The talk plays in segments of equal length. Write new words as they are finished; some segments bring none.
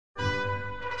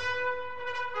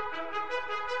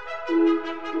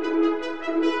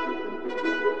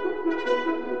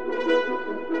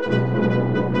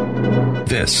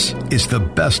This is the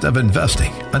best of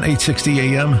investing on 860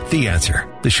 AM The Answer,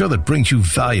 the show that brings you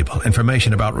valuable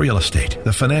information about real estate,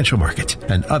 the financial markets,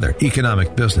 and other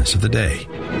economic business of the day.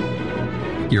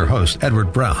 Your host,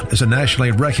 Edward Brown, is a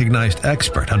nationally recognized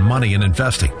expert on money and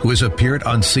investing who has appeared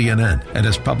on CNN and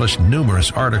has published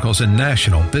numerous articles in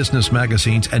national business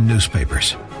magazines and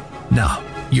newspapers. Now,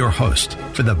 your host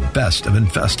for the best of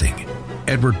investing,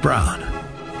 Edward Brown.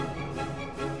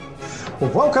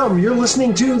 Well, welcome. You're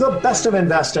listening to The Best of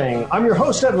Investing. I'm your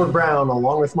host, Edward Brown,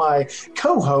 along with my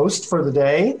co-host for the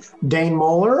day, Dane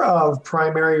Moeller of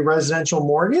Primary Residential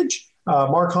Mortgage.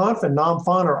 Mark Hanf and Nam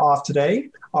Phan are off today.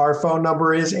 Our phone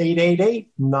number is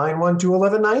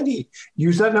 888-912-1190.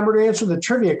 Use that number to answer the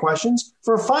trivia questions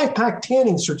for a 5-pack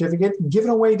tanning certificate given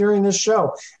away during this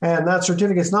show. And that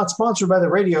certificate is not sponsored by the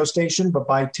radio station, but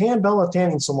by Tan Bella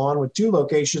Tanning Salon with 2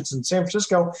 locations in San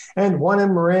Francisco and 1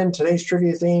 in Marin. Today's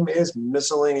trivia theme is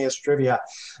miscellaneous trivia.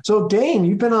 So, Dane,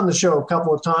 you've been on the show a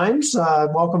couple of times.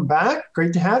 Welcome back.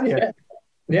 Great to have you.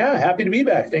 Yeah, happy to be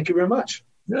back. Thank you very much.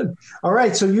 Good. All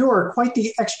right. So you are quite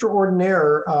the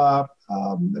extraordinaire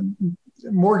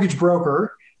mortgage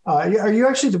broker. Are you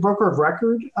actually the broker of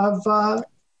record of a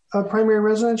Primary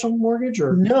Residential Mortgage?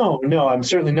 Or No, I'm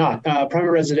certainly not. Primary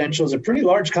Residential is a pretty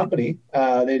large company.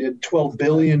 They did $12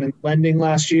 billion in lending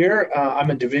last year. I'm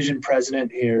a division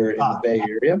president here in the Bay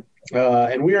Area,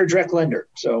 and we are a direct lender.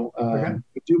 So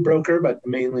we do broker, but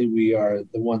mainly we are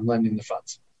the one lending the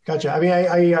funds. Gotcha. I mean,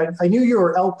 I knew you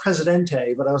were El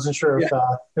Presidente, but I wasn't sure if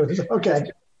it was okay.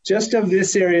 Just of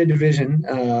this area division,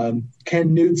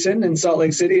 Ken Knudsen in Salt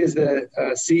Lake City is the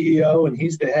CEO, and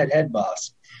he's the head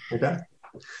boss. Okay.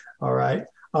 All right.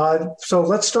 So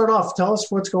let's start off. Tell us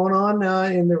what's going on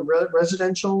in the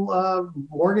residential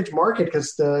mortgage market,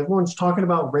 because everyone's talking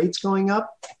about rates going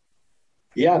up.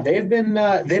 Yeah, they've been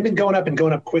going up and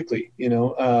going up quickly. You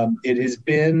know, it has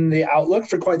been the outlook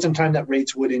for quite some time that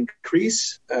rates would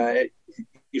increase.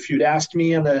 If you'd asked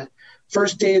me on the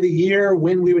first day of the year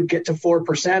when we would get to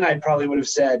 4%, I probably would have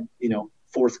said,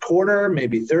 fourth quarter,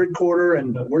 maybe third quarter,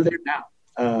 and we're there now.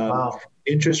 Wow.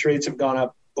 Interest rates have gone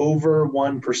up over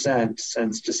 1%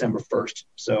 since December 1st.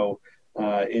 So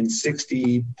in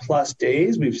 60 plus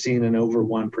days, we've seen an over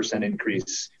 1%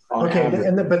 increase. Okay,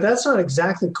 but that's not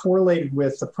exactly correlated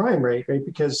with the prime rate, right?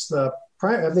 Because have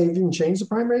they even changed the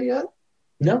prime rate yet?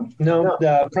 No,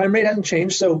 the prime rate hasn't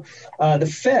changed. So the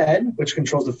Fed, which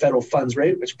controls the federal funds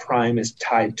rate, which prime is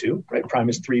tied to, right? Prime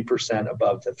is 3%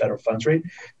 above the federal funds rate.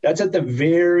 That's at the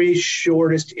very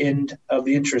shortest end of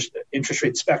the interest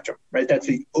rate spectrum, right? That's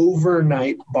the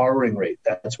overnight borrowing rate.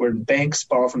 That's where banks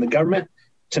borrow from the government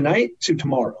tonight to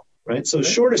tomorrow, right? So the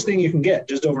shortest thing you can get,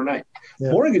 just overnight.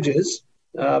 Yeah. Mortgages,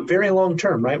 very long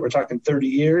term, right? We're talking 30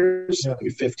 years,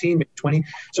 maybe 15, maybe 20.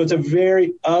 So it's a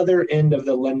very other end of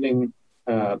the lending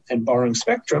and borrowing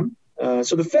spectrum.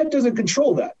 So the Fed doesn't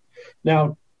control that.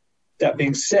 Now, that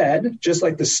being said, just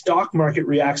like the stock market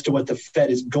reacts to what the Fed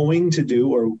is going to do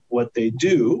or what they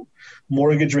do,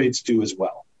 mortgage rates do as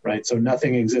well, right? So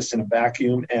nothing exists in a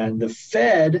vacuum. And the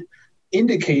Fed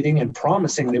indicating and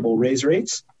promising they will raise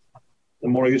rates, the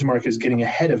mortgage market is getting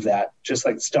ahead of that, just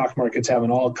like the stock market's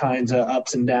having all kinds of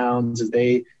ups and downs as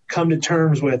they come to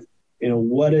terms with,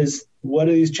 what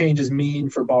do these changes mean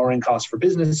for borrowing costs for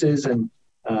businesses and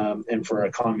for our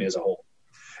economy as a whole.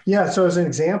 Yeah. So as an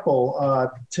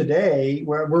example, today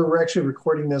we're actually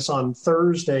recording this on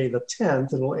Thursday, the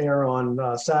 10th. It'll air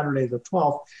on Saturday, the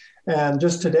 12th. And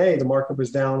just today, the market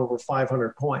was down over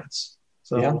 500 points.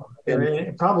 So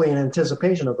probably in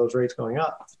anticipation of those rates going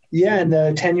up. Yeah, and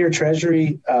the 10-year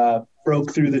Treasury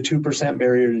broke through the 2%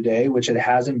 barrier today, which it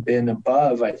hasn't been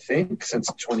above, I think, since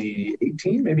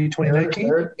 2018, maybe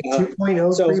 2019.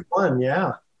 2.031,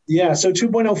 yeah. Yeah, so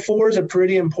 2.04 is a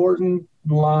pretty important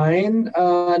line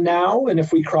now, and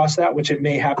if we cross that, which it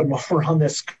may happen while we're on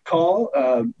this call,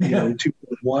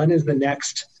 2.1 is the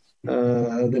next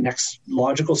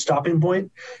logical stopping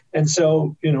point. And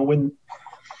so,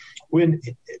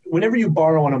 whenever you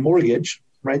borrow on a mortgage,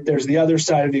 right, there's the other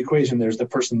side of the equation. There's the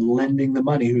person lending the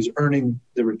money who's earning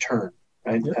the return,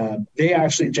 right? Yeah. They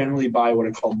actually generally buy what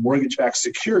are called mortgage-backed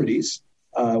securities,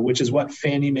 which is what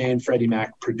Fannie Mae and Freddie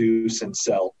Mac produce and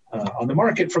sell on the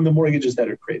market from the mortgages that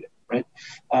are created, right?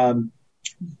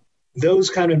 Those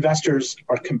kind of investors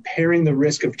are comparing the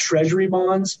risk of treasury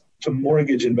bonds to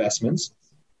mortgage investments.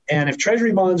 And if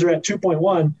treasury bonds are at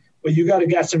 2.1, well, you got to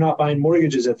guess they're not buying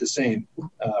mortgages at the same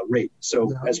rate.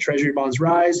 So as treasury bonds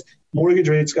rise, mortgage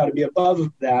rates got to be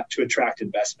above that to attract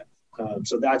investment.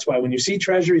 So that's why when you see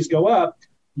treasuries go up,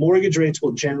 mortgage rates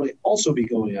will generally also be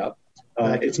going up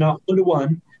It's not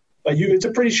 1-to-1, but it's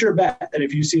a pretty sure bet that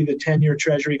if you see the 10-year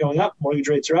Treasury going up, mortgage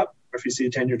rates are up, or if you see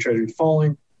the 10-year Treasury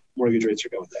falling, mortgage rates are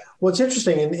going down. Well, it's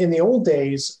interesting. In the old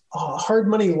days, hard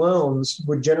money loans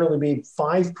would generally be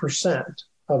 5%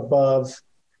 above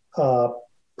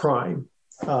prime.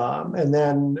 And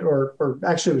then, or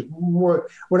actually it was more,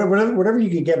 whatever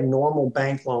you could get a normal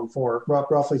bank loan for,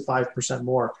 roughly 5%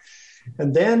 more.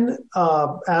 And then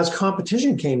as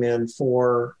competition came in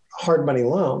for hard money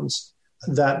loans,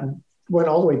 that went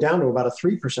all the way down to about a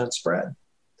 3% spread.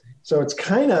 So it's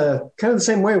kind of the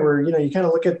same way where, you kind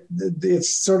of look at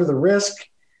it's sort of the risk,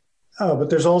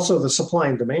 but there's also the supply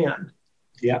and demand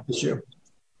issue.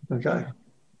 Okay.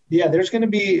 Yeah, there's going to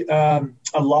be a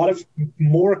lot of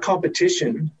more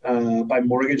competition by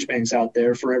mortgage banks out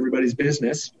there for everybody's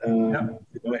business.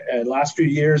 Last few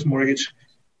years, mortgage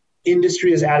industry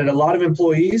has added a lot of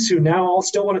employees who now all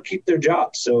still want to keep their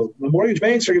jobs. So the mortgage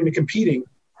banks are going to be competing,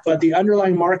 but the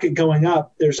underlying market going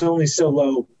up, there's only so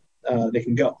low they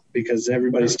can go because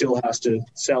everybody still has to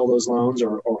sell those loans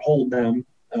or hold them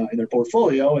in their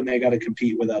portfolio, and they got to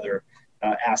compete with other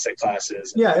asset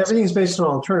classes. Yeah, everything's based on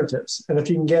alternatives. And if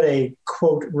you can get a,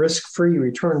 quote, risk-free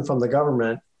return from the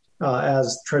government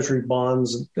as Treasury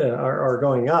bonds are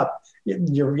going up,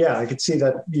 I could see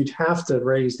that you'd have to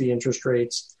raise the interest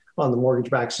rates on the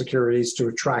mortgage-backed securities to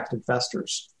attract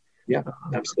investors. Yeah,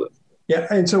 absolutely. Yeah,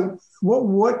 and so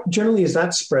what generally is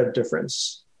that spread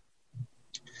difference?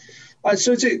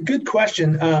 So it's a good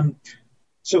question.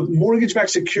 So mortgage-backed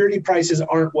security prices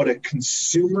aren't what a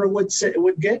consumer would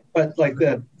get, but like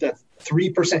the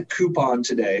 3% coupon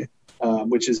today,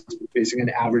 which is basically an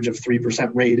average of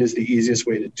 3% rate is the easiest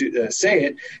way to say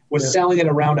it, was selling at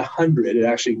around 100. It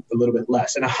actually a little bit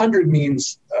less, and 100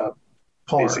 means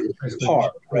basically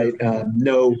par, right?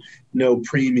 No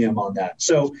premium on that.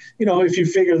 So if you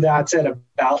figure that's at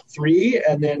about 3,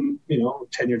 and then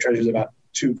 10-year Treasury is about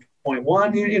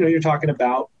 2.1, you're talking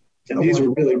about. And these are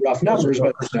really rough numbers,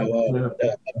 but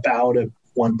about a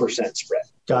 1% spread.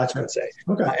 Gotcha. I'd say.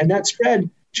 Okay. And that spread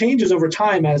changes over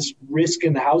time as risk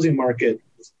in the housing market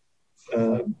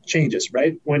changes,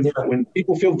 right? When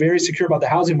people feel very secure about the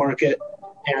housing market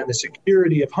and the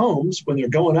security of homes, when they're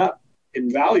going up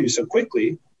in value so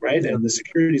quickly, right? And the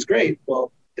security is great.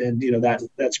 Well, then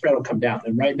that spread will come down.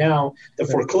 And right now, the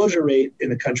foreclosure rate in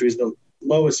the country is the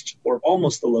lowest or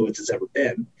almost the lowest it's ever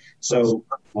been. So,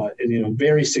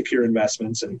 very secure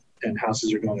investments and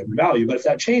houses are going up in value. But if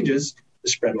that changes, the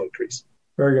spread will increase.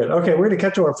 Very good. Okay, we're going to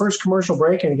cut to our first commercial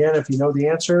break. And again, if you know the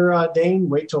answer, Dane,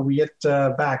 wait till we get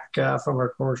back from our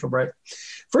commercial break.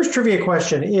 First trivia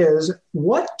question is,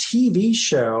 what TV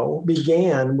show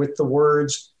began with the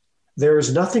words, "There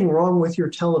is nothing wrong with your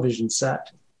television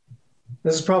set"?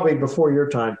 This is probably before your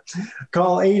time.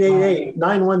 Call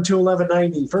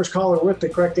 888-912-1190. First caller with the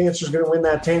correct answer is going to win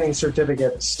that tanning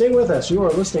certificate. Stay with us. You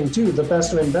are listening to The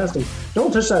Best of Investing.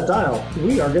 Don't touch that dial.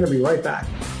 We are going to be right back.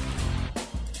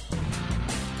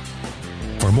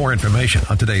 For more information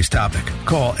on today's topic,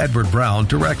 call Edward Brown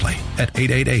directly at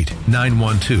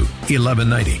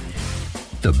 888-912-1190.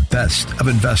 The Best of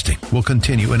Investing will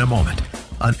continue in a moment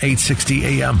on 860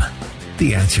 AM.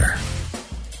 The Answer.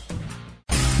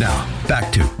 Now,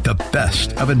 back to The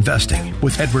Best of Investing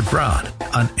with Edward Brown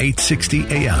on 860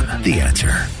 AM. The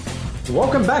Answer.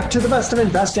 Welcome back to The Best of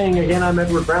Investing. Again, I'm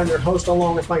Edward Brown, your host,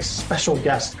 along with my special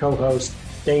guest co-host,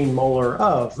 Dane Moeller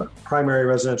of Primary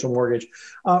Residential Mortgage.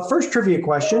 First trivia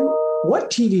question.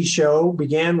 What TV show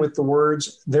began with the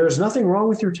words, "There's nothing wrong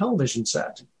with your television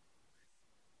set"?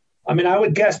 I mean, I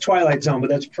would guess Twilight Zone, but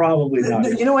that's probably not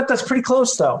it. You know what? That's pretty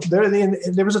close, though.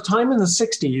 There was a time in the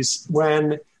 60s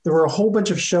when there were a whole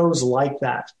bunch of shows like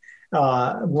that.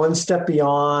 One Step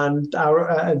Beyond.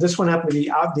 This one happened to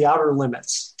be The Outer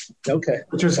Limits. Okay.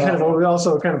 Which was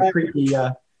also kind of creepy.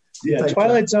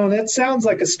 Twilight Zone, that sounds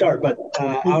like a start, but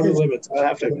Outer Limits, I'll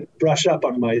have to brush up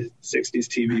on my 60s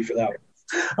TV for that one.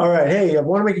 All right. Hey, I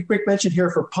want to make a quick mention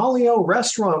here for Polio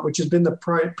Restaurant, which has been the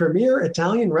premier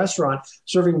Italian restaurant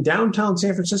serving downtown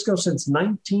San Francisco since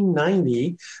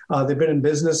 1990. They've been in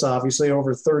business, obviously,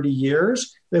 over 30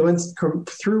 years. They went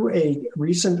through a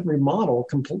recent remodel,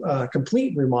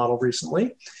 complete remodel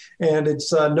recently. And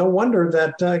it's no wonder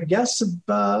that that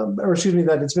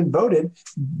it's been voted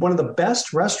one of the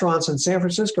best restaurants in San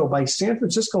Francisco by San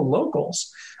Francisco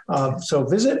locals. So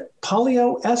visit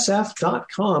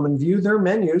poliosf.com and view their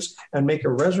menus and make a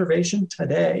reservation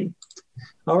today.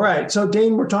 All right. So,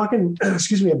 Dane, we're talking,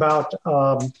 about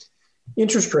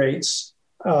interest rates.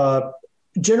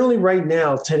 Generally right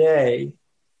now, today,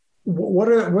 I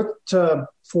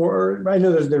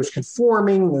know there's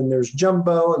conforming, and there's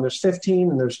jumbo, and there's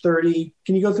 15, and there's 30.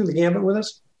 Can you go through the gambit with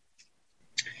us?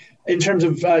 In terms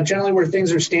of generally where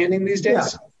things are standing these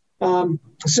days. Yeah.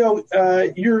 So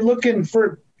you're looking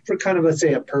for kind of, let's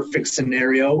say, a perfect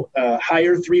scenario,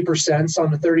 higher 3%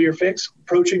 on the 30-year fix,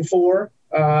 approaching 4,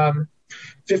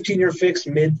 15-year fix,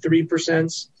 mid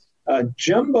 3%.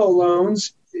 Jumbo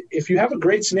loans, if you have a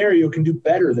great scenario, you can do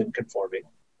better than conforming.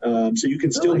 So you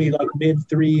can still be like mid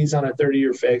 3s on a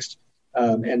 30-year fixed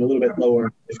and a little bit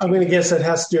lower. I'm going to guess it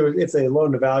has to do with if the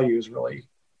loan to value is really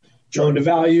loan to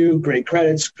value, great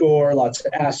credit score, lots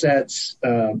of assets,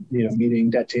 meeting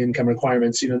debt to income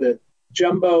requirements. The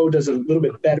jumbo does a little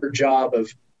bit better job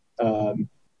of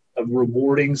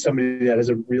rewarding somebody that has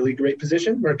a really great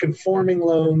position. Where conforming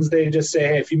loans, they just say,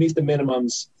 hey, if you meet the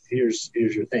minimums, here's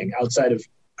your thing. Outside of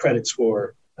credit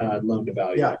score, loan to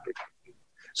value. Yeah.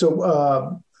 So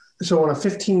on a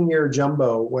 15-year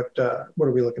jumbo, what are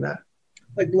we looking at?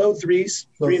 Like low 3s,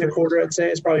 3.25, I'd say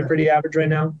is probably pretty average right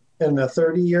now. And the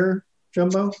 30-year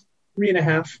jumbo?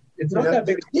 3.5. It's not that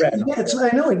big a spread. Yeah,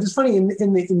 I know. It's funny. In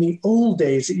the old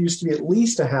days, it used to be at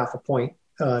least a half a point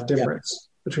difference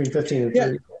between 15 and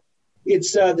 30.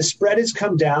 It's the spread has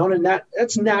come down, and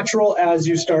that's natural as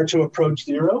you start to approach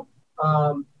 0.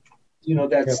 That'll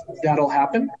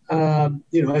happen.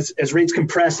 As rates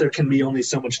compress, there can be only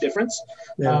so much difference.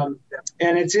 Yeah.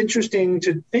 And it's interesting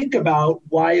to think about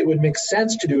why it would make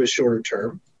sense to do a shorter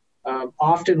term.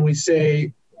 Often we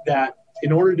say that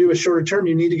in order to do a shorter term,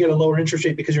 you need to get a lower interest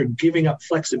rate because you're giving up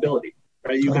flexibility,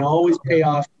 right? You can always pay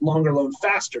off longer loan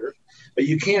faster, but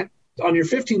you can't, on your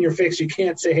 15-year fix, you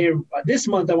can't say, hey, this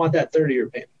month I want that 30-year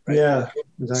payment. Right? Yeah,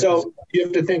 exactly. So you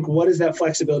have to think, what is that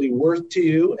flexibility worth to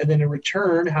you? And then in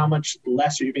return, how much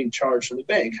less are you being charged from the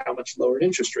bank? How much lower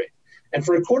interest rate? And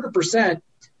for 0.25%,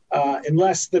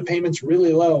 unless the payment's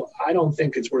really low, I don't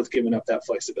think it's worth giving up that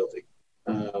flexibility.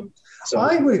 So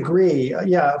I would agree.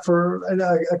 Yeah, for a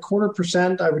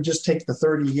 0.25%, I would just take the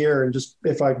 30-year and just,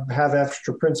 if I have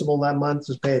extra principal that month,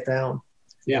 just pay it down.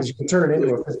 Yeah, because you can turn it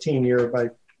into a 15-year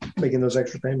by making those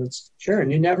extra payments. Sure,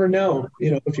 and you never know,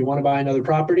 if you want to buy another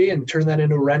property and turn that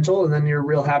into a rental, and then you're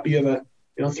real happy you have a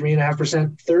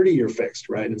 3.5% 30-year fixed,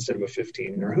 right, instead of a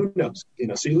 15, or who knows,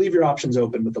 so you leave your options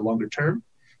open with the longer term.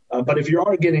 But if you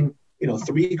are getting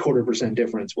 0.75%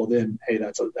 difference, well then, hey,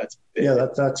 that's big. Yeah,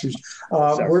 that's huge.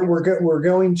 We're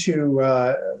going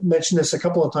to mention this a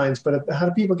couple of times, but how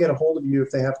do people get a hold of you if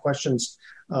they have questions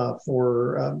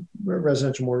for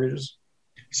residential mortgages?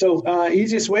 So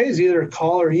easiest way is either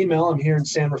call or email. I'm here in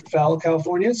San Rafael,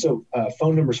 California. So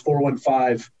phone number is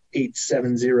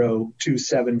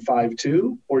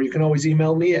 415-870-2752. Or you can always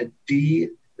email me at D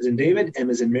as in David, M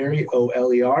as in Mary,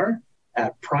 OLER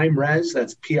at PrimeRes.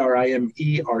 That's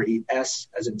PRIMERES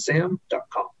as in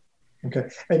Sam.com. Okay.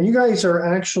 And you guys are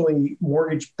actually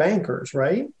mortgage bankers,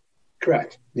 right?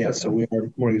 Correct. Yeah. So we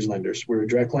are mortgage lenders. We're a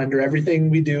direct lender. Everything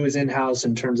we do is in-house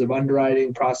in terms of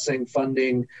underwriting, processing,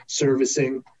 funding,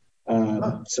 servicing.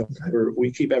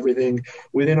 We keep everything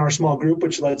within our small group,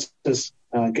 which lets us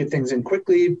get things in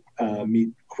quickly, meet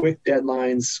quick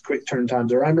deadlines, quick turn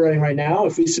times. Our underwriting right now,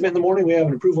 if we submit in the morning, we have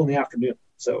an approval in the afternoon.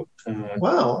 So.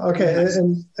 Wow. Okay.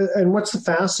 And what's the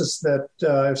fastest that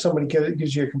if somebody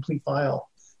gives you a complete file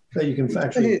that you can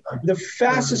actually? The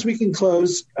fastest we can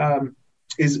close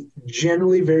is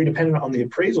generally very dependent on the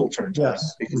appraisal turn time,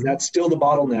 because that's still the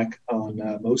bottleneck on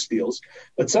most deals.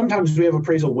 But sometimes we have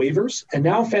appraisal waivers, and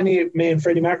now Fannie Mae and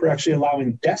Freddie Mac are actually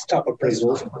allowing desktop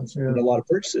appraisals in a lot of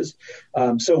purchases.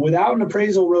 So without an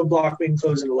appraisal roadblock, we can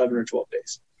close in 11 or 12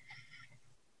 days.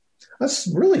 That's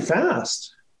really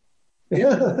fast.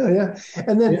 Yeah.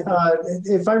 And then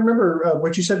if I remember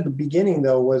what you said at the beginning,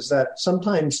 though, was that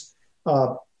sometimes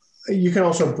you can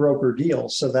also broker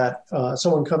deals so that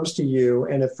someone comes to you,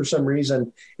 and if for some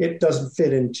reason it doesn't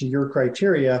fit into your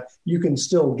criteria, you can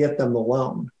still get them the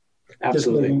loan.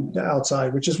 Absolutely. Just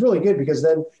outside, which is really good because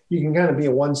then you can kind of be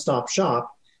a one-stop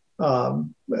shop.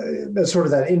 That's sort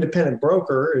of that independent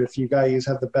broker. If you guys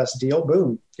have the best deal,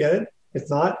 boom, get it.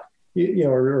 If not,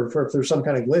 or if there's some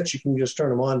kind of glitch, you can just turn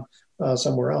them on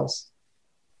somewhere else.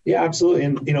 Yeah, absolutely.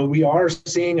 And, we are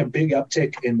seeing a big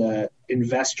uptick in the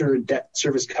investor debt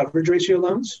service coverage ratio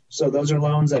loans. So those are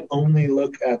loans that only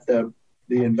look at the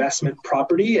investment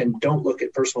property and don't look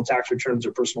at personal tax returns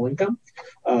or personal income.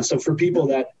 So for people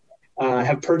that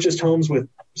have purchased homes with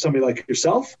somebody like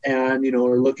yourself and,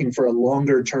 are looking for a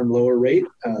longer term, lower rate,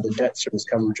 the debt service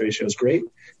coverage ratio is great.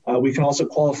 We can also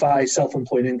qualify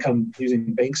self-employed income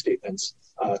using bank statements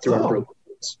through our program.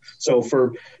 So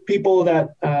for people that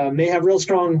may have real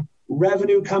strong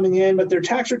revenue coming in, but their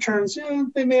tax returns,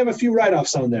 they may have a few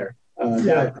write-offs on there.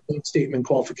 That bank statement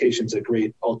qualification is a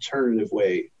great alternative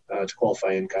way to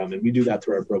qualify income, and we do that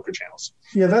through our broker channels.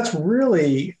 Yeah, that's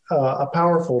really a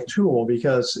powerful tool,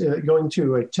 because going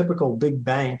to a typical big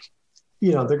bank,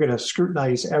 they're going to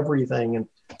scrutinize everything and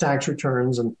tax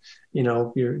returns, and you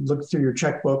look through your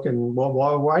checkbook and, well,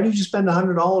 why did you spend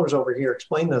 $100 over here?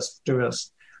 Explain this to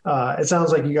us. It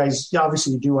sounds like you guys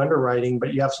obviously do underwriting,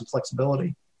 but you have some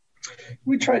flexibility.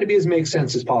 We try to be as make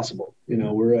sense as possible.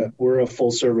 We're a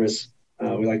full service,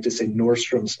 we like to say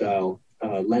Nordstrom style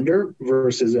lender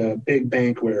versus a big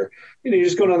bank where, you're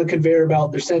just going on the conveyor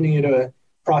belt. They're sending you to a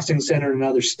processing center in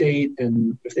another state.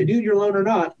 And if they do your loan or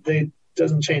not, it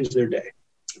doesn't change their day.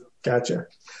 Gotcha.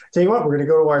 Tell you what, we're going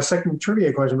to go to our second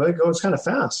trivia question, but it goes kind of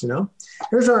fast,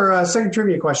 Here's our second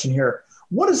trivia question here.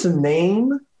 What is the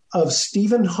name of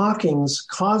Stephen Hawking's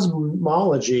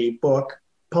cosmology book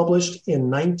published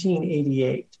in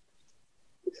 1988?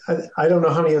 I don't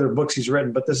know how many other books he's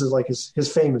written, but this is like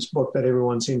his famous book that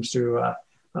everyone seems to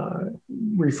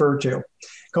refer to.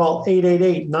 Call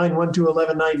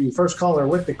 888-912-1190. First caller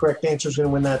with the correct answer is going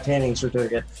to win that tanning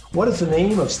certificate. What is the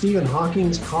name of Stephen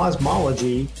Hawking's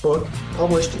cosmology book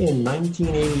published in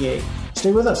 1988?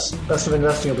 Stay with us. Best of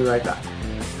Investing. I'll be right back.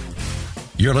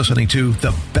 You're listening to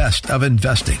The Best of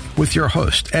Investing with your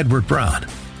host, Edward Brown.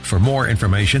 For more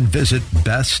information, visit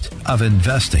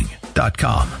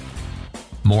bestofinvesting.com.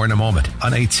 More in a moment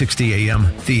on 860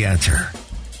 AM, The Answer.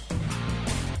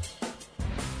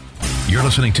 You're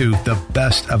listening to The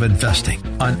Best of Investing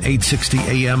on 860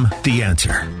 AM, The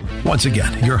Answer. Once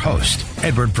again, your host,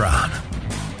 Edward Brown.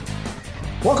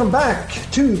 Welcome back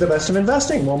to The Best of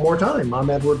Investing. One more time, I'm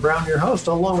Edward Brown, your host,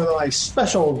 along with my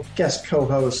special guest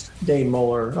co-host, Dane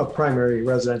Moeller of Primary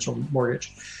Residential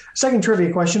Mortgage. Second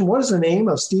trivia question, what is the name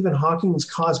of Stephen Hawking's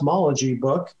cosmology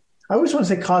book? I always want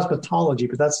to say cosmetology,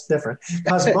 but that's different.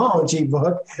 Cosmology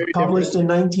book published in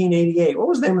 1988. What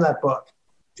was the name of that book?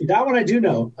 That one I do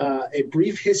know. A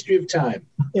Brief History of Time.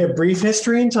 A Brief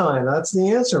History in Time. That's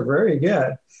the answer. Very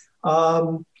good.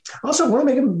 Also, I want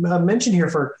to make a mention here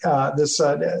for this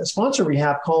sponsor we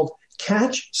have called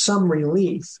Catch Some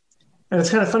Relief. And it's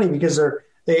kind of funny because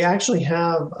they actually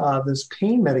have this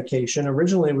pain medication.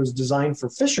 Originally, it was designed for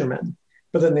fishermen,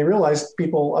 but then they realized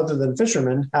people other than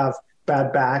fishermen have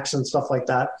bad backs and stuff like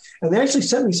that. And they actually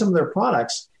sent me some of their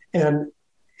products, and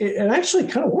it actually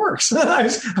kind of works. I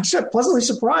was pleasantly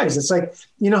surprised. It's like,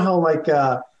 how like,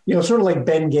 sort of like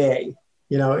Ben Gay,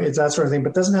 it's that sort of thing,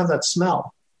 but doesn't have that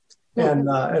smell. And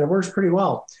it works pretty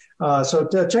well. So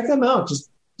check them out.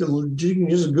 You can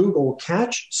just Google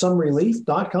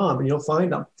catchsomerelief.com and you'll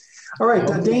find them. All right,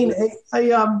 Dane,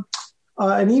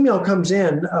 an email comes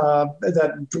in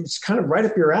that's kind of right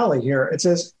up your alley here. It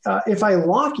says, if I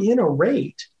lock in a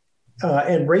rate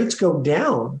and rates go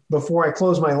down before I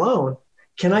close my loan,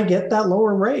 can I get that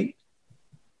lower rate?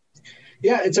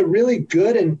 Yeah, it's a really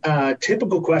good and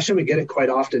typical question. We get it quite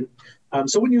often.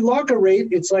 So when you lock a rate,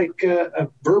 it's like a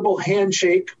verbal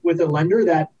handshake with a lender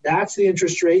that's the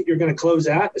interest rate you're going to close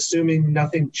at, assuming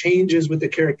nothing changes with the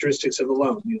characteristics of the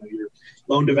loan. Your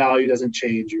loan to value doesn't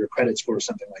change, your credit score,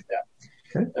 something like that.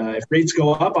 Okay. If rates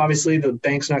go up, obviously the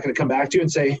bank's not going to come back to you and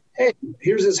say, hey,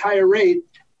 here's this higher rate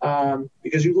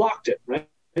because you locked it, right?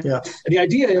 Yeah. And the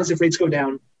idea is if rates go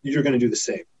down, you're going to do the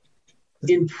same.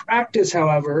 In practice,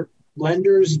 however,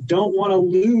 lenders don't want to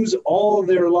lose all of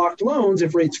their locked loans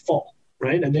if rates fall,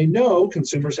 right? And they know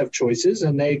consumers have choices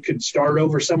and they could start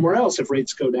over somewhere else if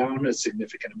rates go down a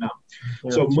significant amount. Yeah.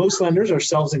 So most lenders,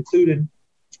 ourselves included,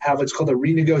 have what's called a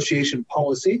renegotiation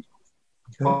policy,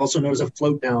 also known as a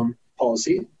float down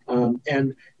policy.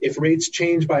 And if rates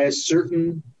change by a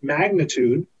certain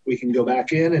magnitude, we can go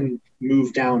back in and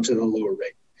move down to the lower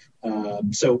rate.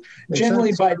 So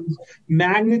generally by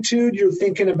magnitude, you're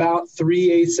thinking about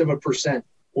 0.3%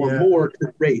 or more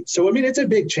to rate. So, I mean, it's a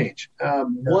big change.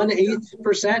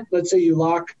 1/8%, let's say you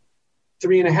lock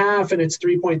 3.5 and it's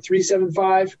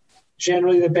 3.375.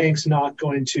 Generally, the bank's not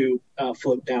going to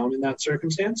float down in that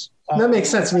circumstance. That makes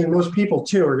sense. I mean, most people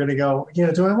too are going to go,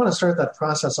 do I want to start that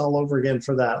process all over again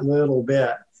for that little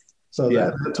bit? So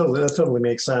that totally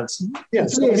makes sense. Yeah.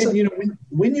 So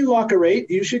when you lock a rate,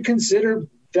 you should consider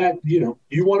that you're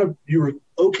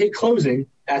okay closing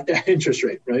at that interest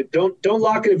rate, right? Don't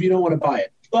lock it if you don't want to buy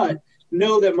it. But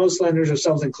know that most lenders,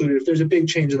 ourselves included, if there's a big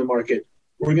change in the market,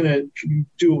 we're going to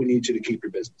do what we need to keep your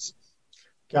business.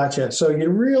 Gotcha. So you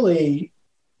really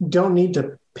don't need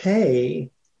to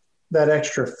pay that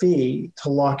extra fee to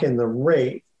lock in the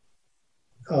rate.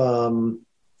 Except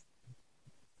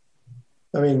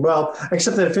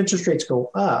that if interest rates go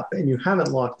up and you haven't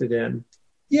locked it in.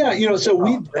 Yeah, so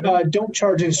we don't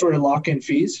charge any sort of lock-in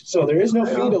fees. So there is no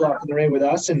fee to lock in the rate with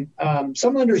us. And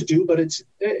some lenders do, but it's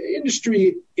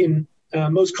industry in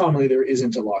most commonly there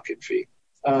isn't a lock-in fee.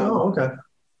 Okay.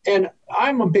 And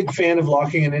I'm a big fan of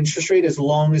locking an interest rate as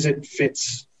long as it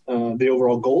fits the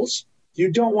overall goals. You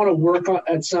don't want to work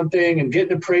at something and get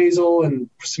an appraisal and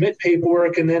submit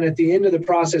paperwork, and then at the end of the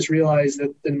process realize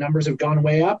that the numbers have gone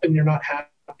way up and you're not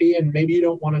happy, and maybe you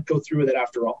don't want to go through with it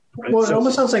after all. Right? Well, it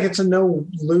almost sounds like it's a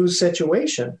no-lose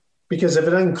situation, because if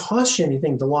it doesn't cost you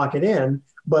anything to lock it in,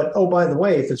 but, oh, by the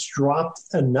way, if it's dropped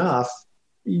enough,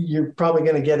 you're probably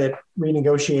going to get it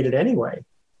renegotiated anyway.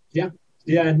 Yeah.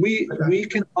 Yeah, and we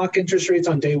can lock interest rates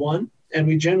on day one, and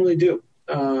we generally do.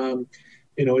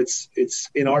 It's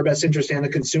in our best interest and the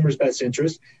consumer's best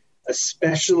interest,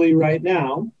 especially right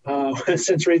now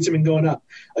since rates have been going up.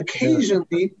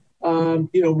 Occasionally,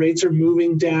 rates are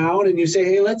moving down, and you say,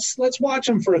 hey, let's watch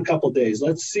them for a couple of days.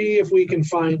 Let's see if we can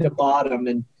find a bottom.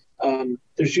 And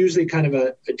there's usually kind of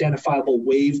a identifiable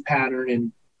wave pattern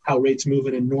in how rates move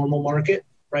in a normal market.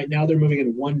 Right now, they're moving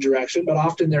in one direction, but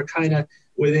often they're kind of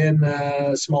within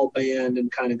a small band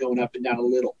and kind of going up and down a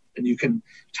little. And you can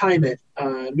time it.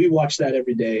 We watch that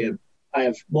every day. And I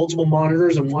have multiple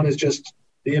monitors, and one is just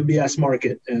the MBS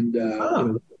market, and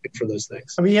looking for those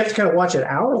things. I mean, you have to kind of watch it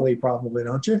hourly, probably,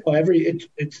 don't you? Well,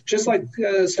 it's just like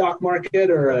a stock market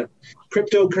or a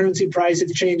cryptocurrency price.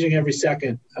 It's changing every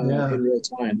second in real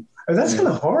time. That's kind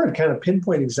of hard, kind of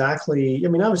pinpoint exactly. I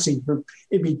mean, obviously,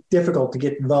 it'd be difficult to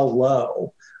get the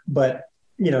low, but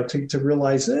to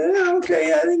realize,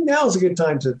 okay, I think now's a good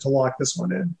time to lock this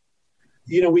one in.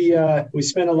 We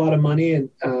spend a lot of money and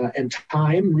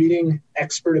time reading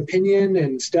expert opinion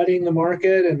and studying the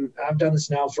market. And I've done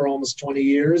this now for almost 20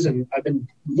 years, and I've been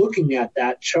looking at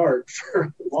that chart for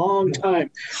a long time.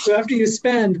 So after you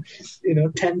spend,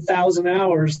 10,000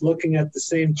 hours looking at the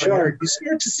same chart, you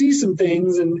start to see some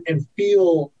things and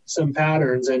feel some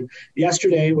patterns. And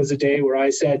yesterday was a day where I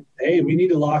said, hey, we need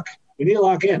to lock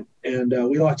in. And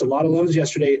we locked a lot of loans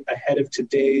yesterday ahead of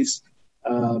today's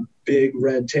big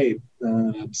red tape.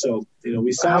 So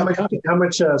we saw how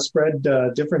much spread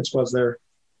difference was there?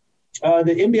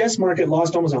 The MBS market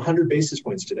lost almost 100 basis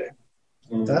points today.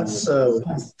 That's a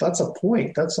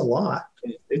point. That's a lot.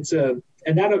 It's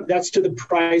that's to the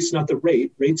price, not the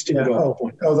rate. Rates didn't go up a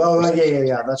point.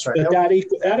 Yeah. That's right. But that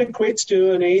equates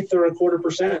to an eighth or a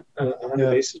 1/4%.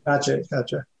 100 basis. Gotcha.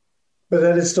 But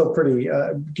that is still pretty.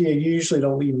 You usually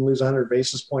don't even lose 100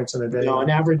 basis points in a day. No, an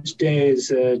average day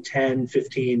is 10,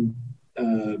 15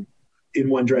 in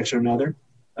one direction or another.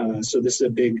 So this is a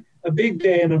big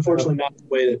day, and unfortunately not the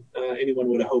way that anyone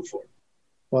would have hoped for.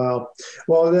 Wow.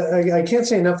 Well, I can't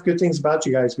say enough good things about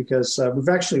you guys, because we've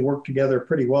actually worked together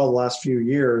pretty well the last few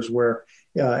years, where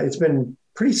it's been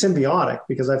pretty symbiotic,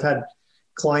 because I've had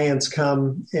clients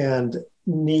come and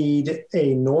need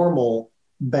a normal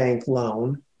bank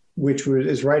loan, which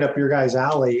is right up your guys'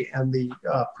 alley, and the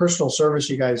personal service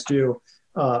you guys do.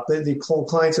 The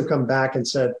clients have come back and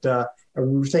said,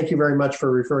 "Thank you very much for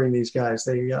referring these guys.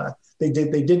 They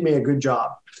did me a good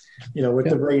job, with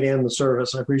the rate and the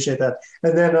service. I appreciate that."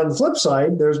 And then on the flip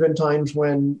side, there's been times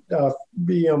when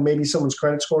maybe someone's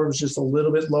credit score was just a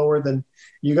little bit lower than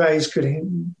you guys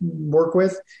could work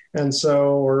with, and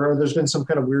so or there's been some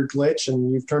kind of weird glitch,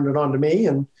 and you've turned it on to me,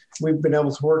 and we've been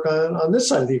able to work on this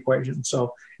side of the equation.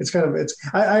 So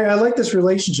I like this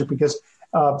relationship, because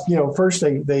first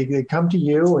they come to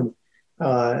you, and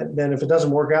then if it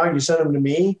doesn't work out, you send them to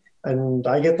me, and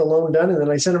I get the loan done, and then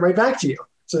I send it right back to you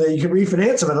so that you can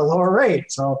refinance them at a lower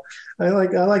rate. So I like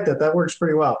that. That works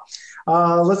pretty well.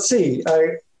 Let's see.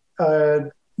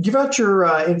 Give out your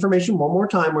information one more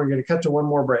time. We're going to cut to one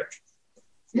more break.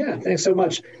 Yeah, thanks so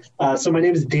much. So my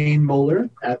name is Dane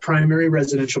Moeller at Primary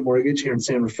Residential Mortgage here in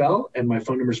San Rafael, and my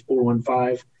phone number is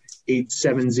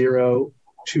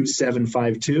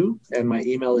 415-870-2752, and my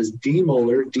email is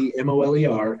dmoeller,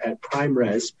 DMOLER, at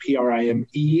primres,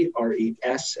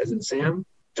 PRIMERES, as in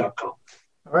Sam.com.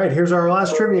 All right, here's our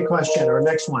last trivia question, our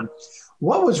next one.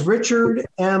 What was Richard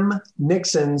M.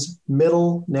 Nixon's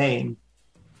middle name?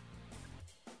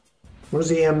 What does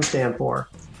the M stand for?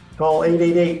 Call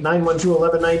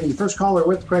 888-912-1190. First caller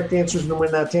with correct answers to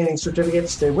win that tanning certificate.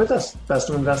 Stay with us. Best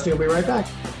of Investing will be right back.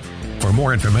 For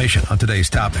more information on today's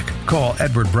topic, call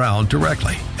Edward Brown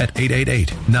directly at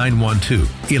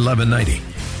 888-912-1190.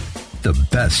 The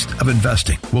best of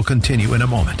investing will continue in a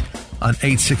moment on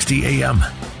 860 AM.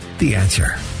 The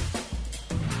Answer.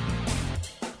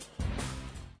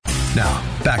 Now,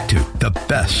 back to the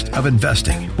best of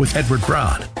investing with Edward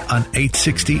Brown on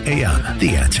 860 AM.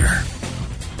 The Answer.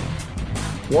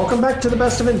 Welcome back to the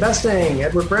best of investing.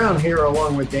 Edward Brown here,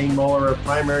 along with Dane Moeller of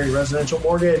Primary Residential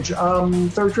Mortgage.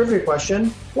 Third trivia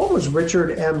question. What was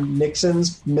Richard M.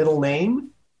 Nixon's middle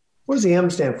name? What does the M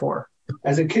stand for?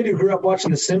 As a kid who grew up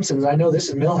watching The Simpsons, I know this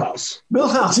is Milhouse.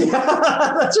 Milhouse,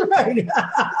 yeah, that's right.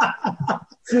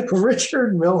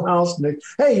 Richard Milhouse. Nick.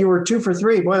 Hey, you were 2 for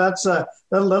 3. Boy,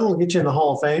 that'll get you in the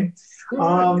Hall of Fame.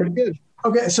 Pretty good.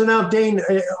 Okay, so now, Dane,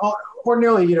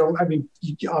 ordinarily,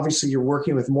 obviously you're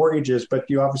working with mortgages, but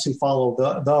you obviously follow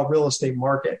the real estate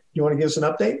market. You want to give us an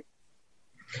update?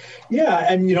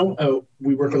 Yeah, and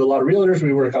we work with a lot of realtors.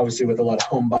 We work obviously with a lot of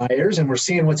home buyers, and we're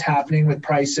seeing what's happening with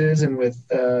prices and with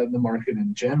the market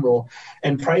in general.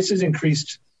 And prices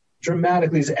increased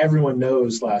dramatically, as everyone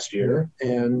knows, last year.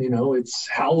 And it's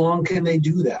how long can they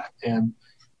do that? And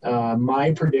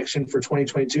my prediction for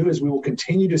 2022 is we will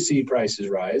continue to see prices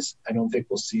rise. I don't think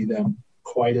we'll see them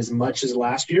quite as much as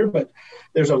last year, but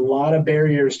there's a lot of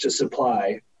barriers to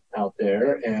supply out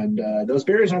there, and those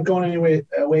barriers aren't going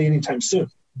away anytime soon.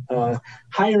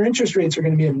 Higher interest rates are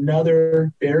going to be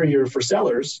another barrier for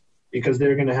sellers because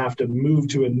they're going to have to move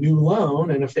to a new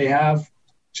loan. And if they have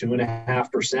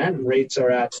 2.5% and rates are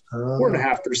at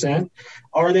 4.5%,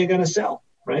 are they going to sell?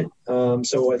 Right.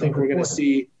 So I think we're going to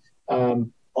see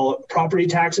all property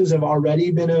taxes have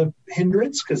already been a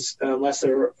hindrance because unless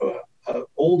they're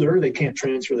older, they can't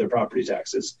transfer their property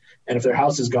taxes. And if their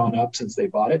house has gone up since they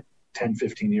bought it 10,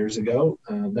 15 years ago,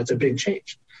 that's a big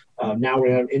change. Now we're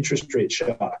going to have interest rate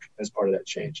shock as part of that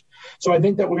change. So I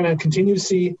think that we're going to continue to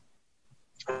see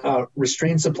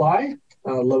restrained supply,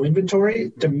 low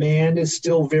inventory. Demand is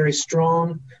still very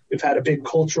strong. We've had a big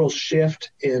cultural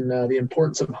shift in the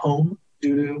importance of home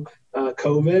due to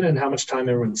COVID and how much time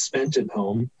everyone spent at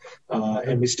home.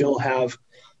 And we still have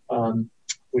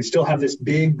this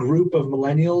big group of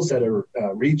millennials that are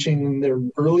reaching their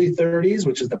early 30s,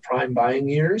 which is the prime buying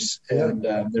years, and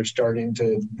they're starting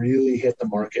to really hit the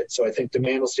market. So I think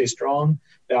demand will stay strong,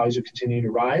 values will continue to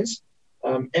rise.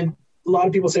 And a lot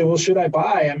of people say, well, should I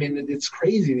buy? I mean, it's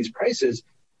crazy, these prices.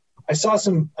 I saw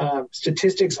some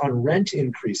statistics on rent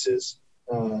increases.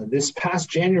 This past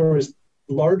January was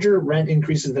larger rent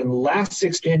increases than the last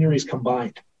 6 Januaries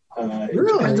combined.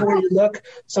 Really? Depends on where you look.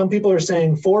 Some people are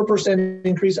saying 4%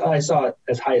 increase. I saw it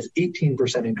as high as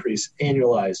 18% increase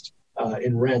annualized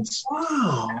in rents.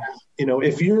 Wow.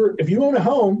 If you own a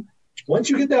home, once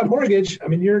you get that mortgage, I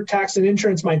mean, your tax and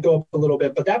insurance might go up a little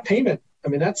bit, but that payment, I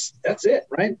mean, that's it,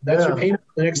 right? That's your payment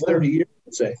for the next 30 years,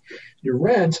 let's say. Your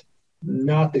rent,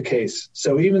 not the case.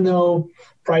 So even though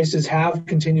prices have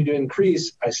continued to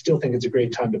increase, I still think it's a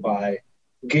great time to buy,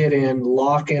 get in,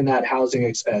 lock in that housing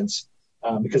expense.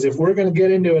 Because if we're going to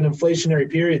get into an inflationary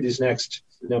period these next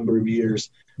number of years,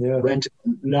 rent is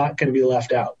not going to be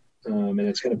left out. And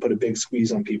it's going to put a big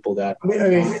squeeze on people that. I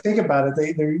mean, think about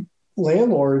it. They're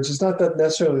landlords. It's not that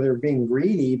necessarily they're being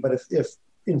greedy, but if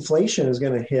inflation is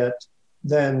going to hit,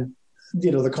 then,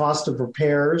 the cost of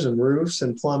repairs and roofs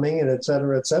and plumbing and et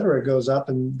cetera, goes up,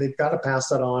 and they've got to pass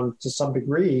that on to some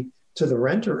degree to the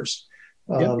renters.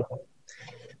 And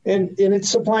it's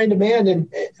supply and demand.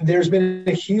 And there's been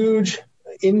a huge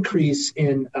increase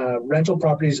in rental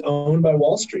properties owned by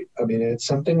Wall Street. I mean, it's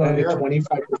something like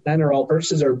 25% or all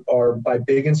purchases are by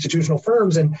big institutional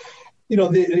firms. And,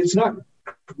 it's not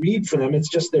greed for them. It's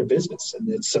just their business, and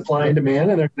it's supply and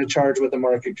demand, and they're going to charge what the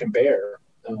market can bear.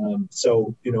 And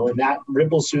that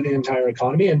ripples through the entire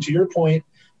economy. And to your point,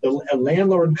 the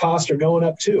landlord costs are going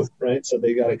up too, right? So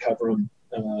they got to cover them.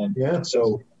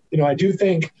 So, I do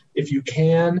think if you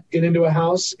can get into a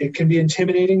house, it can be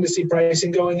intimidating to see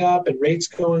pricing going up and rates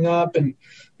going up. And,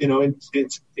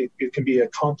 it can be a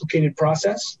complicated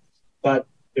process. But,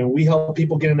 we help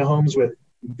people get into homes with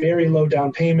very low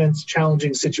down payments,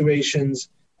 challenging situations.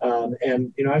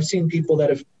 And I've seen people that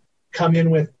have come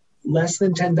in with less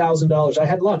than $10,000. I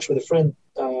had lunch with a friend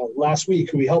last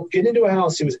week who we helped get into a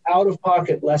house. He was out of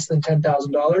pocket less than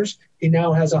 $10,000. He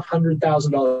now has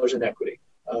 $100,000 in equity.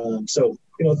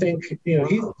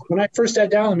 When I first sat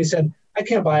down with him, he said, I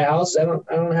can't buy a house. I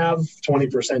don't have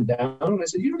 20% down. And I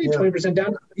said, you don't need 20%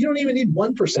 down. You don't even need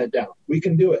 1% down. We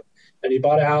can do it. And he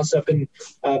bought a house up in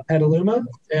Petaluma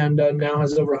and now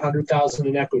has over $100,000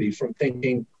 in equity from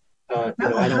thinking, how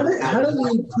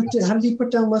did he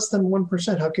put down less than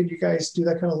 1%? How could you guys do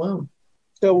that kind of loan?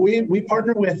 So we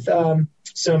partner with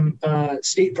some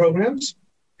state programs,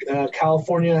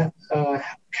 California,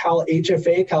 Cal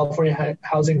HFA, California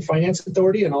Housing Finance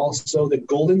Authority, and also the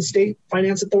Golden State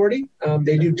Finance Authority.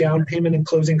 They do down payment and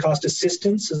closing cost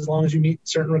assistance as long as you meet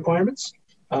certain requirements.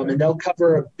 And they'll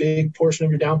cover a big portion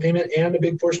of your down payment and a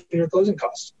big portion of your closing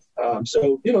costs.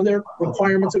 There are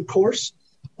requirements, of course,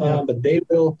 but they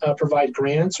will provide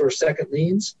grants or second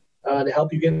liens to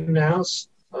help you get in the house.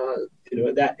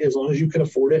 That as long as you can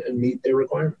afford it and meet their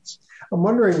requirements. I'm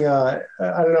wondering, I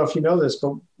don't know if you know this,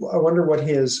 but I wonder what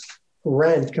his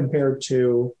rent compared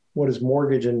to what his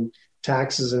mortgage and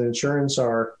taxes and insurance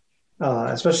are,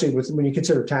 especially when you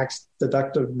consider tax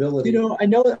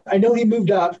deductibility. I know he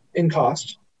moved up in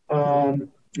cost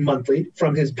monthly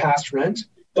from his past rent,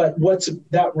 but what's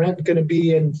that rent going to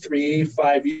be in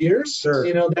 3-5 years? Sure.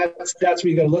 That's what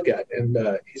you got to look at. And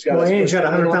he's got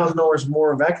 $100,000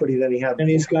 more of equity than he had before. And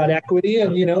he's got equity,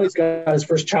 and he's got his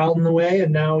first child in the way,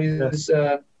 and now he's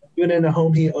living in a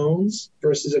home he owns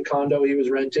versus a condo he was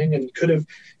renting, and could have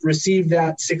received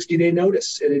that 60-day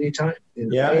notice at any time.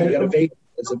 You got a vacant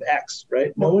of X,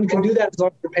 right? No one can do that as long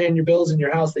as you're paying your bills in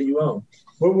your house that you own.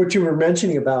 What you were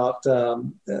mentioning about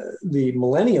the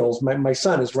millennials, my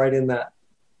son is right in that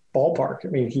ballpark. I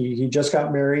mean, he just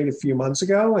got married a few months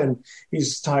ago, and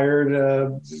he's tired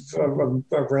of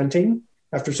renting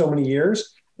after so many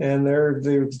years. And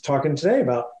they're talking today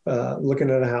about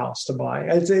looking at a house to buy.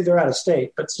 I'd say they're out of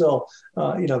state, but still,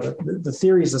 the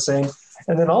theory is the same.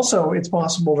 And then also, it's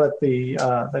possible that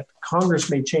that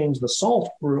Congress may change the SALT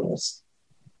rules.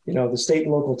 The state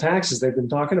and local taxes. They've been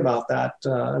talking about that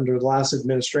under the last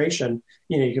administration.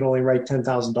 You can only write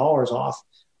 $10,000 off.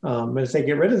 And if they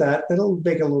get rid of that, it'll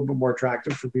make it a little bit more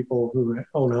attractive for people who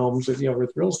own homes with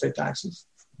real estate taxes.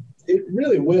 It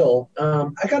really will. I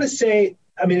got to say,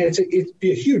 I mean, it'd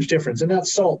be a huge difference. And that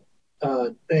SALT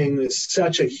thing is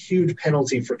such a huge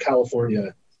penalty for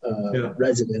California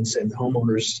residents and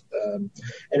homeowners.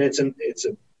 And it's an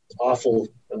awful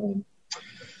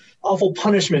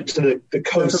punishment to the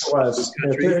coast of this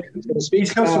country, so to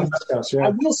speak. I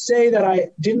will say that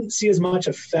I didn't see as much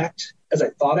effect as I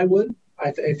thought I would.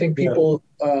 I think people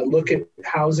look at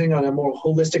housing on a more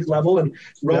holistic level and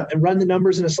run the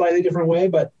numbers in a slightly different way.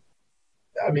 But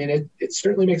I mean, it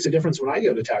certainly makes a difference when I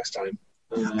go to tax time.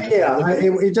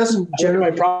 It doesn't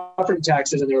generate my property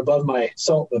taxes, and they're above my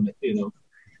SALT limit.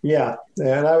 Yeah,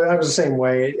 and I was the same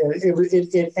way.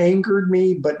 It angered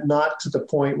me, but not to the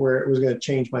point where it was going to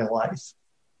change my life.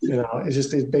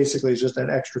 It basically is just an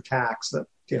extra tax that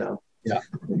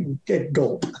get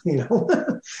gulp.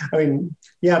 I mean,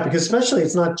 because especially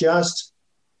it's not just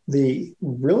the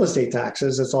real estate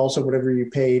taxes; it's also whatever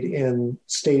you paid in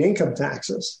state income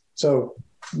taxes. So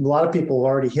a lot of people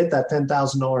already hit that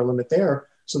 $10,000 limit there,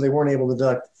 so they weren't able to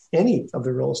deduct any of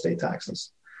the real estate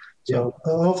taxes. So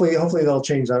hopefully they'll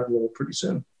change that rule pretty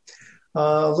soon.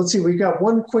 Let's see. We've got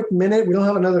one quick minute. We don't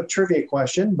have another trivia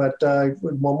question, but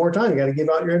one more time, you got to give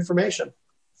out your information.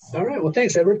 All right. Well,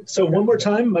 thanks, Edward. So one more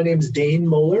time, my name is Dane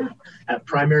Moeller at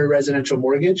Primary Residential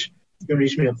Mortgage. You can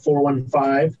reach me at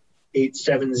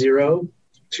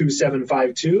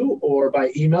 415-870-2752 or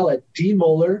by email at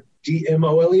dmoeller,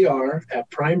 DMOLER at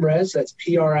PrimeRes. That's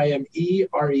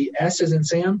PRIMERES as in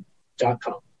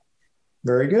Sam.com.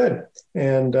 Very good.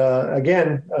 And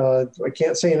again, I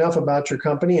can't say enough about your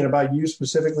company and about you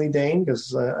specifically, Dane,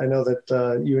 because I know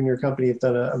that you and your company have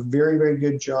done a very, very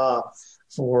good job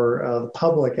for the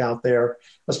public out there,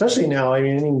 especially now. I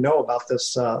mean, I didn't even know about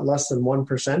this less than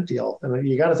 1% deal. And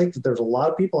you got to think that there's a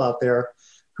lot of people out there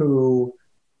who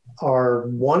are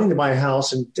wanting to buy a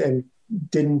house and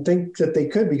didn't think that they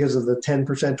could because of the 10%,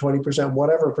 20%,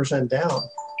 whatever percent down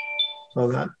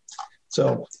on that.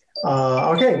 So,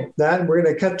 okay, we're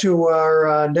going to cut to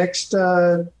our next,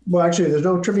 actually, there's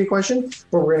no trivia question,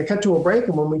 but we're going to cut to a break.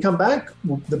 And when we come back,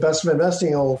 the Best of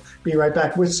Investing will be right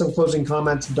back with some closing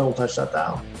comments. Don't touch that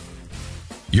dial.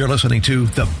 You're listening to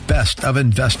The Best of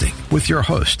Investing with your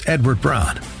host, Edward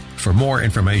Brown. For more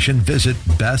information, visit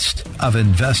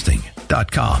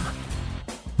bestofinvesting.com.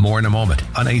 More in a moment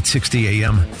on 860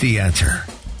 AM, The Answer.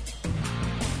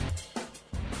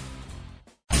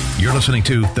 You're listening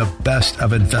to The Best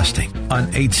of Investing on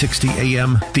 860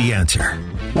 AM, The Answer.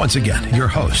 Once again, your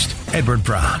host, Edward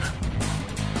Brown.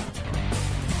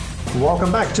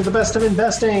 Welcome back to The Best of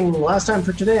Investing. Last time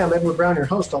for today, I'm Edward Brown, your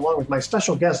host, along with my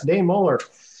special guest, Dane Moeller.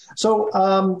 So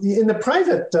in the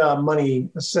private money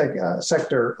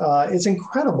sector, it's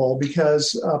incredible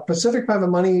because Pacific Private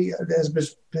Money has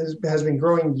been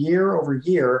growing year over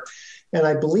year. And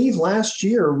I believe last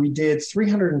year we did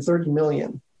 $330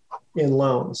 million in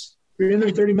loans.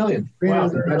 330 million. Wow,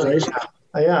 congratulations.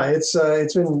 Yeah, it's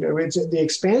the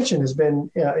expansion has been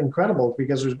incredible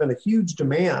because there's been a huge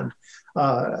demand,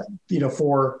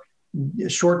 for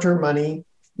short-term money,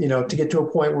 to get to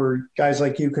a point where guys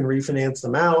like you can refinance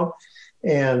them out.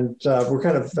 And we're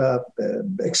kind of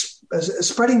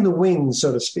spreading the wings,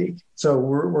 so to speak. So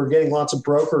we're getting lots of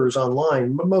brokers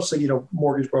online, but mostly,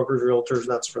 mortgage brokers, realtors,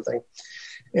 that sort of thing.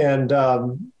 And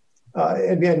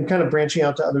then kind of branching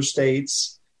out to other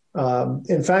states.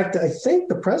 In fact, I think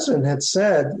the president had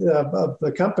said of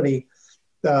the company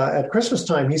at Christmas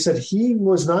time, he said he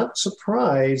was not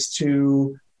surprised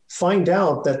to find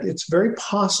out that it's very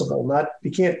possible,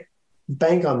 you can't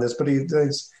bank on this, but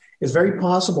it's very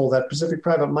possible that Pacific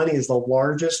Private Money is the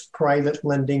largest private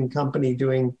lending company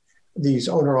doing these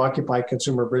owner-occupied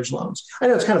consumer bridge loans. I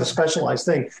know it's kind of a specialized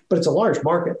thing, but it's a large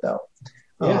market, though.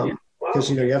 Because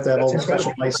you have to have all the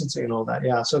special licensing and all that.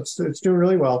 Yeah, so it's doing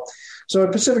really well. So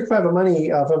at Pacific Private Money,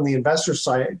 from the investor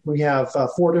side, we have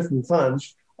 4 different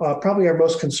funds. Probably our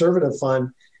most conservative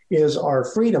fund is our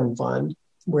Freedom Fund,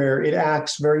 where it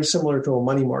acts very similar to a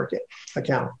money market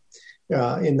account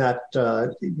in that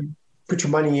you put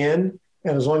your money in,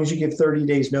 and as long as you give 30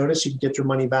 days notice, you can get your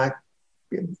money back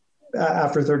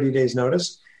after 30 days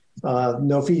notice.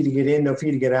 No fee to get in, no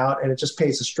fee to get out, and it just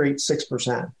pays a straight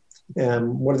 6%.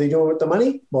 And what are they doing with the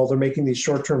money? Well, they're making these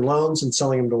short-term loans and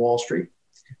selling them to Wall Street.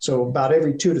 So about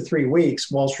every 2 to 3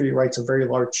 weeks, Wall Street writes a very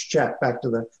large check back to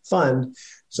the fund.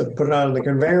 So put it on the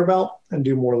conveyor belt and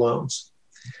do more loans.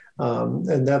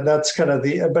 And that's kind of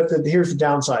here's the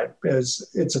downside is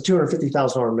it's a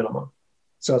 $250,000 minimum.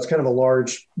 So it's kind of a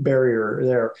large barrier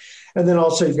there. And then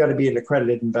also you've got to be an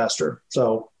accredited investor.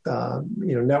 So,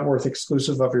 net worth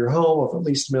exclusive of your home of at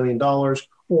least $1 million,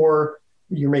 or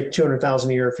you make $200,000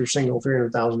 a year if you're single,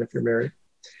 $300,000 if you're married.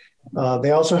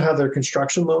 They also have their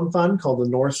construction loan fund called the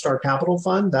North Star Capital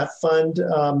Fund. That fund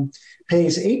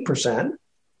pays 8%,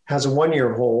 has a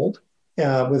 1-year hold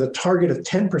with a target of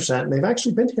 10%. And they've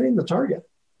actually been hitting the target.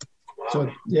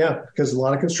 So, because a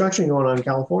lot of construction going on in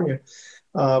California.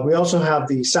 We also have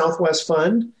the Southwest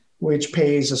Fund, which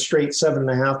pays a straight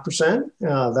 7.5%.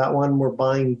 That one, we're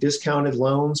buying discounted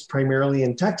loans primarily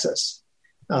in Texas.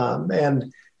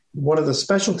 And one of the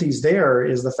specialties there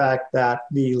is the fact that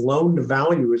the loan to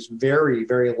value is very,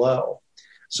 very low.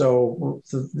 So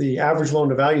the average loan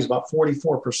to value is about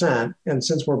 44%. And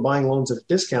since we're buying loans at a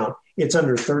discount, it's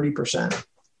under 30%.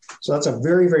 So that's a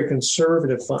very, very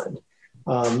conservative fund.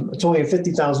 It's only a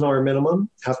 $50,000 minimum,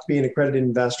 have to be an accredited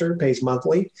investor, pays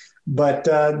monthly. But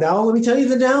now let me tell you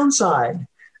the downside.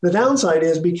 The downside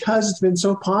is because it's been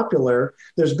so popular,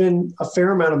 there's been a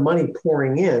fair amount of money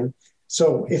pouring in.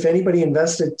 So if anybody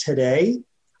invested today,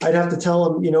 I'd have to tell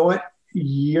them, you know what,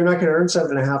 you're not going to earn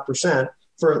 7.5%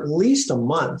 for at least a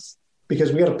month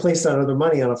because we got to place that other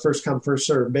money on a first come, first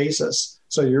served basis.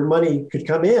 So your money could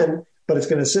come in, but it's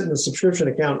going to sit in the subscription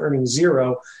account earning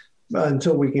 0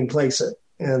 until we can place it.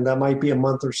 And that might be a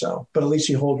month or so, but at least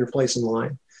you hold your place in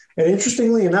line. And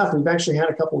interestingly enough, we've actually had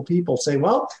a couple of people say,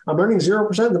 well, I'm earning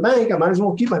 0% in the bank. I might as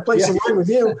well keep my place in line with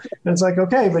you. And it's like,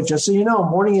 okay, but just so you know,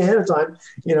 morning ahead of time,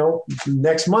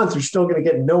 next month, you're still going to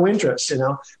get no interest,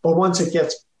 but once it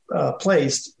gets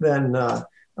placed, then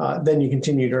you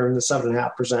continue to earn the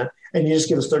 7.5%. And you just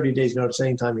give us 30 days notice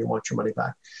anytime you want your money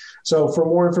back. So for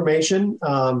more information,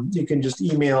 you can just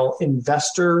email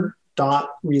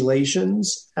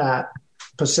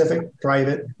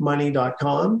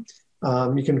investor.relations@pacificprivatemoney.com.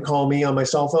 You can call me on my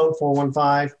cell phone,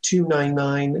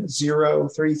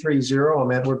 415-299-0330.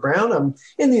 I'm Edward Brown. I'm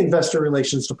in the investor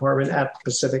relations department at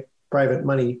Pacific Private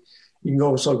Money. You can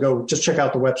also just check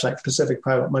out the website,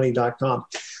 pacificprivatemoney.com.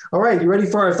 All right, you ready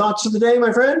for our thoughts of the day,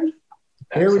 my friend?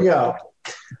 Here we go.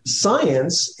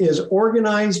 Science is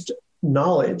organized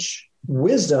knowledge.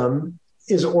 Wisdom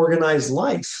is organized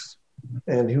life.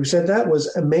 And who said that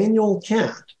was Immanuel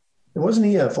Kant. And wasn't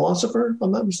he a philosopher, if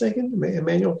I'm not mistaken?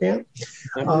 Immanuel Kant.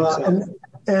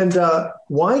 And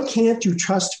why can't you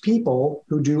trust people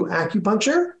who do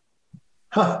acupuncture?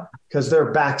 Because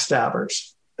they're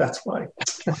backstabbers. That's why.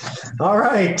 All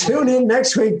right. Tune in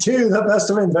next week to The Best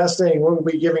of Investing. We'll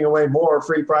be giving away more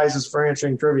free prizes for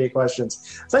answering trivia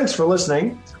questions. Thanks for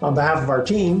listening. On behalf of our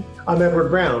team, I'm Edward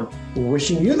Brown,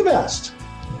 wishing you the best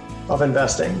of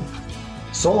investing.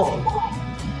 So long.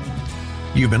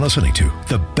 You've been listening to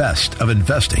The Best of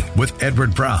Investing with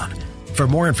Edward Brown. For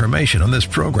more information on this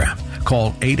program,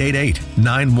 call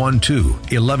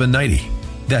 888-912-1190.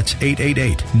 That's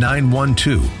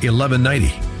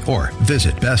 888-912-1190. Or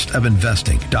visit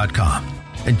bestofinvesting.com.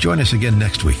 And join us again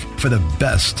next week for The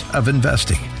Best of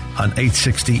Investing on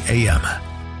 860 AM.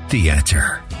 The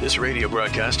Answer. This radio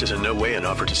broadcast is in no way an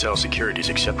offer to sell securities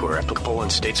except where applicable in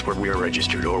states where we are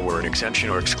registered or where an exemption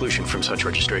or exclusion from such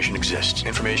registration exists.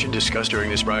 Information discussed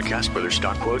during this broadcast, whether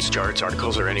stock quotes, charts,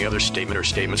 articles, or any other statement or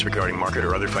statements regarding market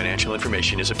or other financial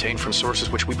information is obtained from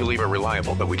sources which we believe are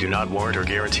reliable, but we do not warrant or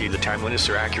guarantee the timeliness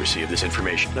or accuracy of this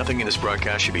information. Nothing in this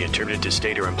broadcast should be interpreted to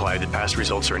state or imply that past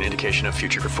results are an indication of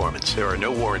future performance. There are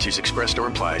no warranties expressed or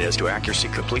implied as to accuracy,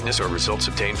 completeness, or results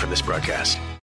obtained from this broadcast.